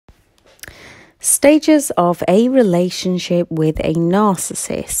Stages of a relationship with a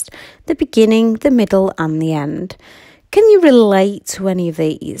narcissist: the beginning, the middle, and the end. Can you relate to any of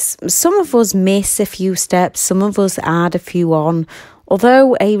these? Some of us miss a few steps, some of us add a few on.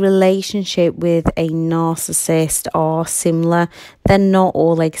 Although a relationship with a narcissist are similar, they're not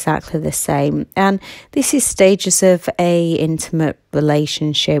all exactly the same. And this is stages of a intimate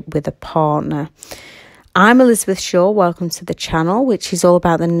relationship with a partner. I'm Elizabeth Shaw. Welcome to the channel, which is all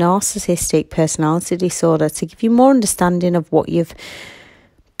about the narcissistic personality disorder, to give you more understanding of what you've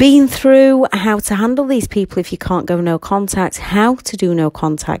been through, how to handle these people if you can't go no contact, how to do no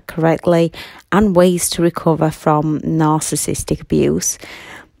contact correctly, and ways to recover from narcissistic abuse.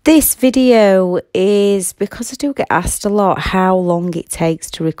 This video is because I do get asked a lot how long it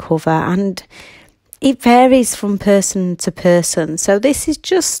takes to recover, and it varies from person to person. So this is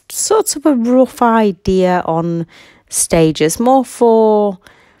just sort of a rough idea on stages, more for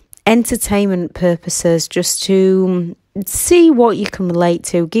entertainment purposes, just to see what you can relate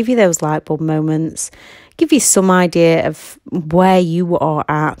to, give you those light bulb moments, give you some idea of where you are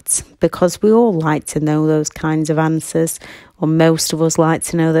at, because we all like to know those kinds of answers, or most of us like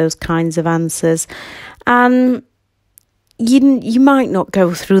to know those kinds of answers. And you might not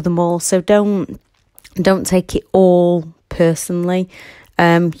go through them all, so don't take it all personally.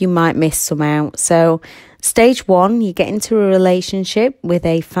 You might miss some out. So stage 1, you get into a relationship with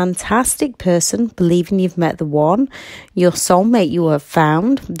a fantastic person, believing you've met the one, your soulmate you have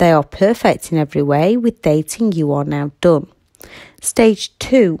found. They are perfect in every way. With dating, you are now done. Stage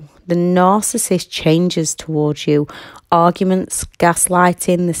 2, the narcissist changes towards you. Arguments,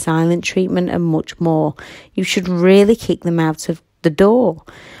 gaslighting, the silent treatment, and much more. You should really kick them out of the door.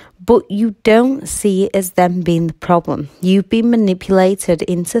 But you don't see it as them being the problem. You've been manipulated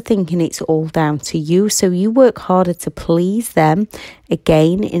into thinking it's all down to you, so you work harder to please them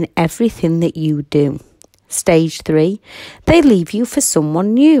again in everything that you do. Stage 3, they leave you for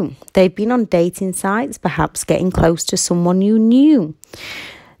someone new. They've been on dating sites, perhaps getting close to someone you knew.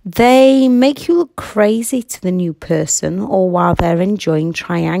 They make you look crazy to the new person, or while they're enjoying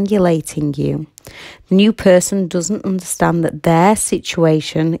triangulating you. The new person doesn't understand that their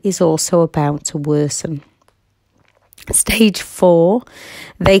situation is also about to worsen. Stage 4,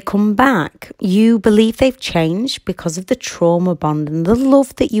 they come back. You believe they've changed because of the trauma bond and the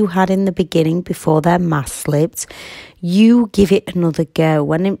love that you had in the beginning before their mask slipped. You give it another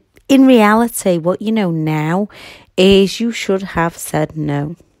go. And in reality, what you know now is you should have said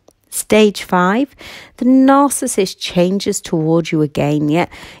no. Stage 5, the narcissist changes towards you again, yet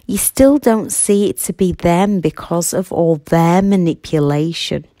you still don't see it to be them because of all their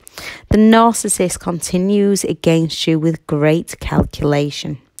manipulation. The narcissist continues against you with great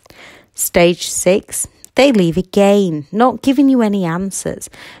calculation. Stage 6, they leave again, not giving you any answers,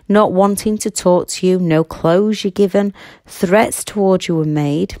 not wanting to talk to you, no closure given, threats towards you were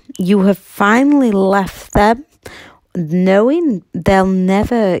made. You have finally left them, knowing they'll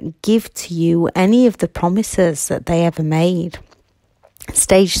never give to you any of the promises that they ever made.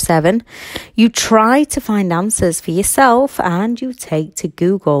 Stage 7, you try to find answers for yourself and you take to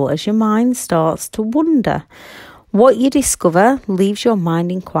Google as your mind starts to wonder. What you discover leaves your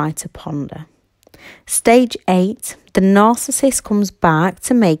mind in quite a ponder. Stage 8, the narcissist comes back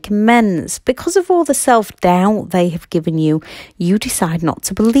to make amends. Because of all the self-doubt they have given you, you decide not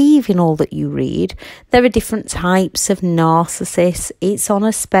to believe in all that you read. There are different types of narcissists. It's on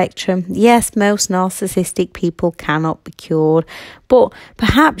a spectrum. Yes, most narcissistic people cannot be cured, but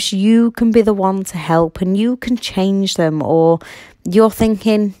perhaps you can be the one to help and you can change them. Or you're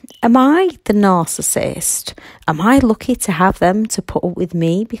thinking, am I the narcissist? Am I lucky to have them to put up with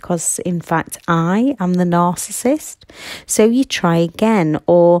me because, in fact, I am the narcissist? So you try again.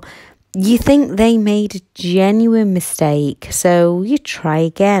 Or you think they made a genuine mistake, so you try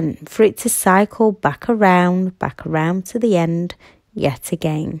again, for it to cycle back around to the end yet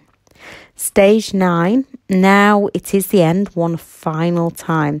again. Stage 9, now it is the end one final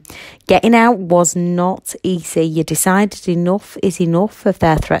time. Getting out was not easy. You decided enough is enough of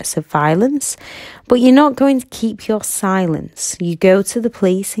their threats of violence, but you're not going to keep your silence. You go to the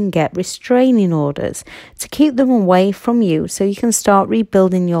police and get restraining orders to keep them away from you so you can start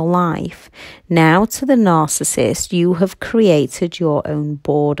rebuilding your life. Now, to the narcissist, you have created your own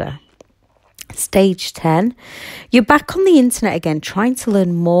border. Stage 10, you're back on the internet again, trying to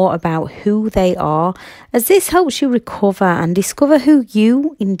learn more about who they are, as this helps you recover and discover who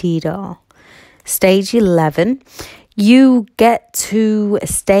you indeed are. Stage 11, You get to a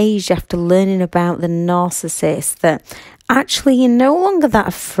stage after learning about the narcissist that actually you're no longer that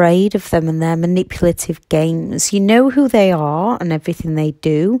afraid of them and their manipulative games. You know who they are and everything they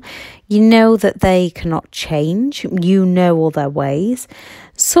do. You know that they cannot change. You know all their ways.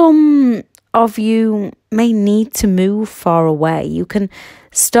 Some of you may need to move far away. You can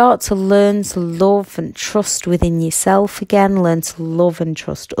start to learn to love and trust within yourself again, learn to love and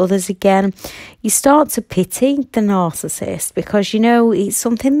trust others again. You start to pity the narcissist because you know it's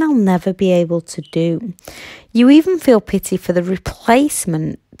something they'll never be able to do. You even feel pity for the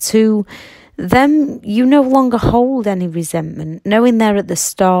replacement. To them, you no longer hold any resentment, knowing they're at the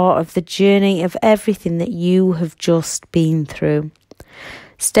start of the journey of everything that you have just been through.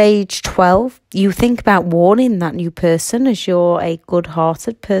 Stage 12, you think about warning that new person as you're a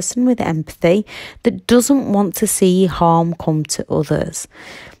good-hearted person with empathy that doesn't want to see harm come to others.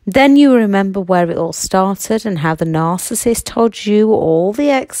 Then you remember where it all started and how the narcissist told you all the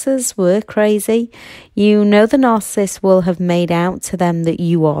exes were crazy. You know the narcissist will have made out to them that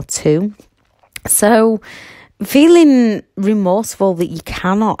you are too. So, feeling remorseful that you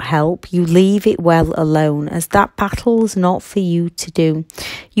cannot help, you leave it well alone, as that battle is not for you to do.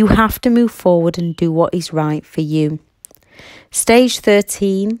 You have to move forward and do what is right for you. Stage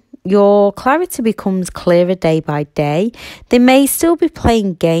 13, your clarity becomes clearer day by day. They may still be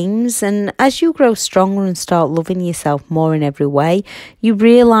playing games, and as you grow stronger and start loving yourself more in every way, you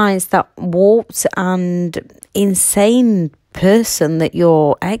realise that warped and insane person that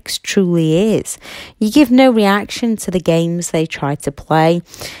your ex truly is. You give no reaction to the games they try to play.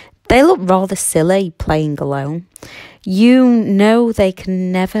 They look rather silly playing alone. You know they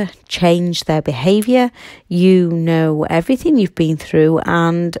can never change their behaviour. You know everything you've been through,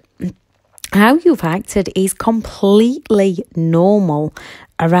 and how you've acted is completely normal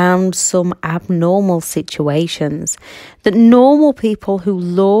around some abnormal situations. That normal people who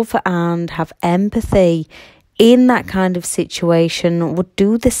love and have empathy in that kind of situation would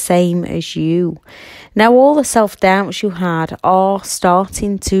do the same as you. Now, all the self-doubts you had are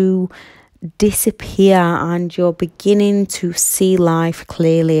starting to disappear and you're beginning to see life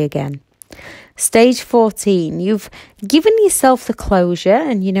clearly again. Stage 14, you've given yourself the closure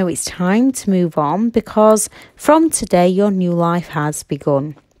and you know it's time to move on because from today your new life has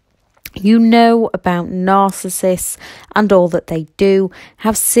begun. You know about narcissists and all that they do,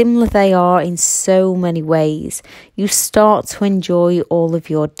 how similar they are in so many ways. You start to enjoy all of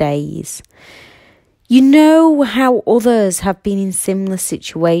your days. You know how others have been in similar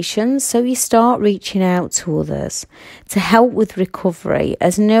situations, so you start reaching out to others to help with recovery,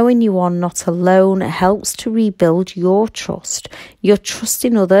 as knowing you are not alone helps to rebuild your trust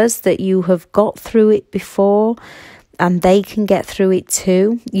in others that you have got through it before, and they can get through it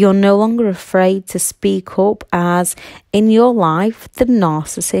too. You're no longer afraid to speak up, as in your life, the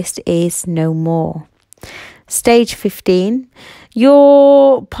narcissist is no more. Stage 15,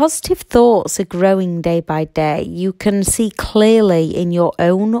 your positive thoughts are growing day by day. You can see clearly in your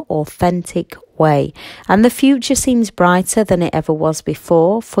own authentic way, and the future seems brighter than it ever was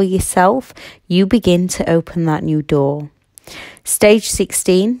before. For yourself, you begin to open that new door. Stage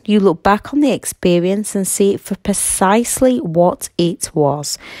 16, you look back on the experience and see it for precisely what it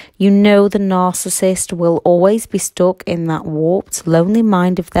was. You know the narcissist will always be stuck in that warped, lonely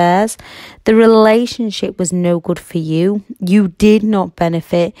mind of theirs. The relationship was no good for you. You did not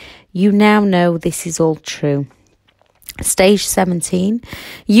benefit. You now know this is all true. Stage 17,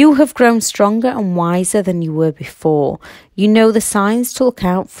 you have grown stronger and wiser than you were before. You know the signs to look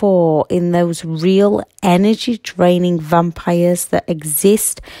out for in those real energy-draining vampires that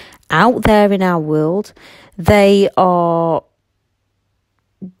exist out there in our world. They are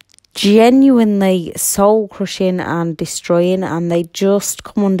genuinely soul-crushing and destroying, and they just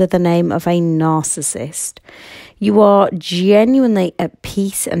come under the name of a narcissist. You are genuinely at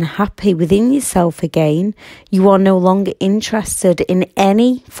peace and happy within yourself again. You are no longer interested in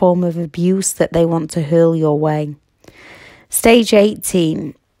any form of abuse that they want to hurl your way. Stage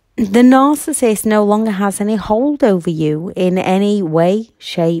 18. The narcissist no longer has any hold over you in any way,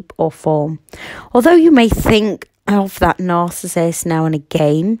 shape or form. Although you may think of that narcissist now and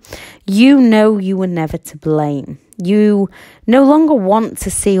again, you know you were never to blame. You no longer want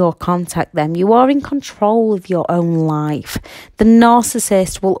to see or contact them. You are in control of your own life. The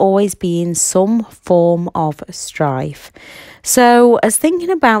narcissist will always be in some form of strife. So as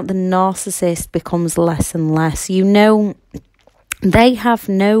thinking about the narcissist becomes less and less, you know they have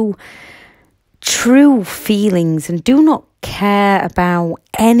no true feelings and do not care about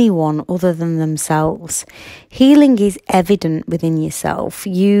anyone other than themselves. Healing is evident within yourself.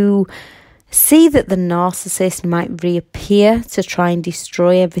 You See that the narcissist might reappear to try and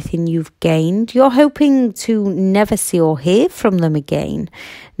destroy everything you've gained. You're hoping to never see or hear from them again.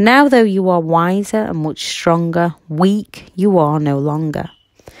 Now, though, you are wiser and much stronger. Weak, you are no longer.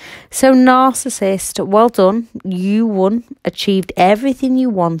 So, narcissist, well done. You won, achieved everything you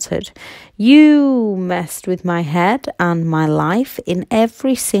wanted. You messed with my head and my life in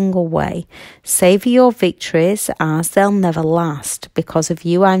every single way. Savour your victories, as they'll never last. Because of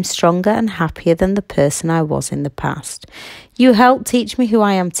you, I'm stronger and happier than the person I was in the past. You helped teach me who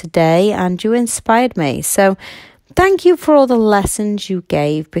I am today, and you inspired me. So, thank you for all the lessons you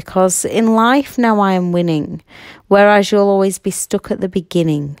gave, because in life now I am winning, whereas you'll always be stuck at the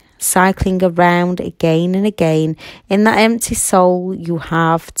beginning, cycling around again and again in that empty soul you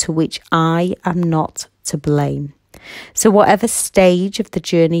have, to which I am not to blame. So whatever stage of the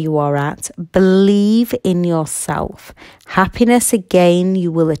journey you are at, believe in yourself. Happiness again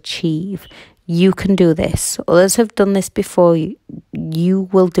you will achieve. You can do this. Others have done this before you. You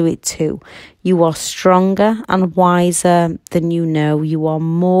will do it too. You are stronger and wiser than you know. You are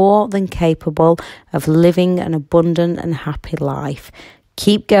more than capable of living an abundant and happy life.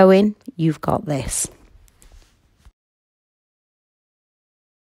 Keep going. You've got this.